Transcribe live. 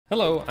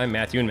Hello, I'm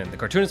Matthew Inman, the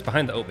cartoonist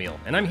behind the Oatmeal,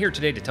 and I'm here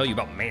today to tell you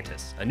about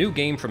Mantis, a new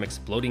game from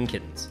Exploding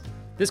Kittens.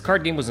 This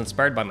card game was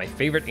inspired by my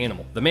favorite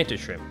animal, the mantis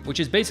shrimp, which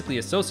is basically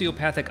a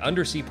sociopathic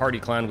undersea party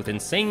clown with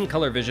insane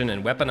color vision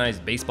and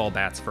weaponized baseball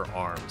bats for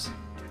arms.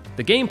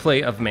 The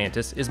gameplay of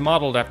Mantis is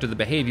modeled after the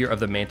behavior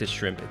of the mantis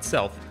shrimp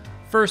itself.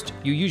 First,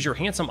 you use your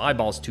handsome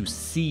eyeballs to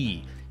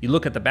see. You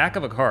look at the back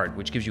of a card,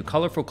 which gives you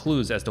colorful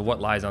clues as to what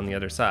lies on the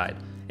other side.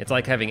 It's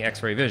like having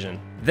X-ray vision.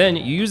 Then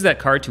you use that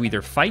card to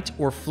either fight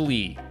or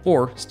flee,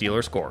 or steal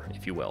or score,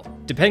 if you will.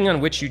 Depending on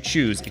which you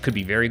choose, it could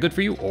be very good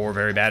for you or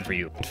very bad for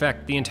you. In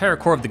fact, the entire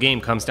core of the game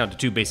comes down to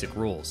two basic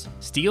rules: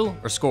 steal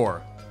or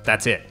score.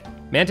 That's it.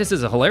 Mantis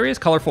is a hilarious,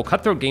 colorful,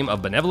 cutthroat game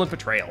of benevolent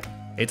betrayal.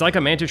 It's like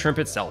a mantis shrimp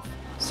itself.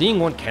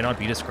 Seeing one cannot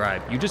be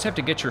described. You just have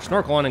to get your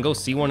snorkel on and go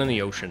see one in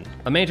the ocean.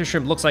 A mantis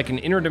shrimp looks like an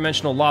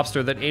interdimensional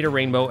lobster that ate a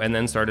rainbow and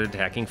then started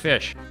attacking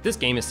fish. This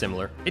game is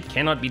similar. It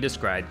cannot be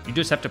described. You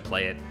just have to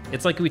play it.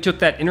 It's like we took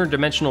that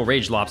interdimensional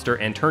rage lobster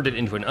and turned it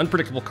into an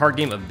unpredictable card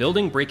game of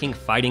building, breaking,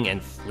 fighting,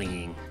 and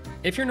fleeing.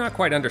 If you're not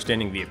quite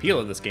understanding the appeal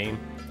of this game,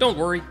 don't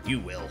worry,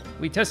 you will.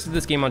 We tested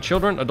this game on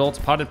children, adults,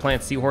 potted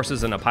plants,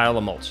 seahorses, and a pile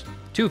of mulch.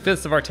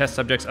 2/5 of our test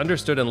subjects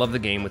understood and loved the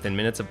game within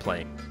minutes of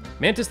playing.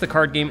 Mantis the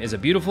card game is a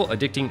beautiful,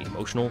 addicting,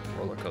 emotional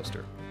roller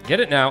coaster. Get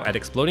it now at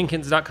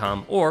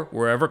explodingkittens.com or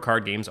wherever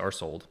card games are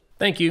sold.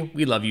 Thank you,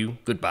 we love you,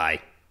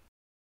 goodbye.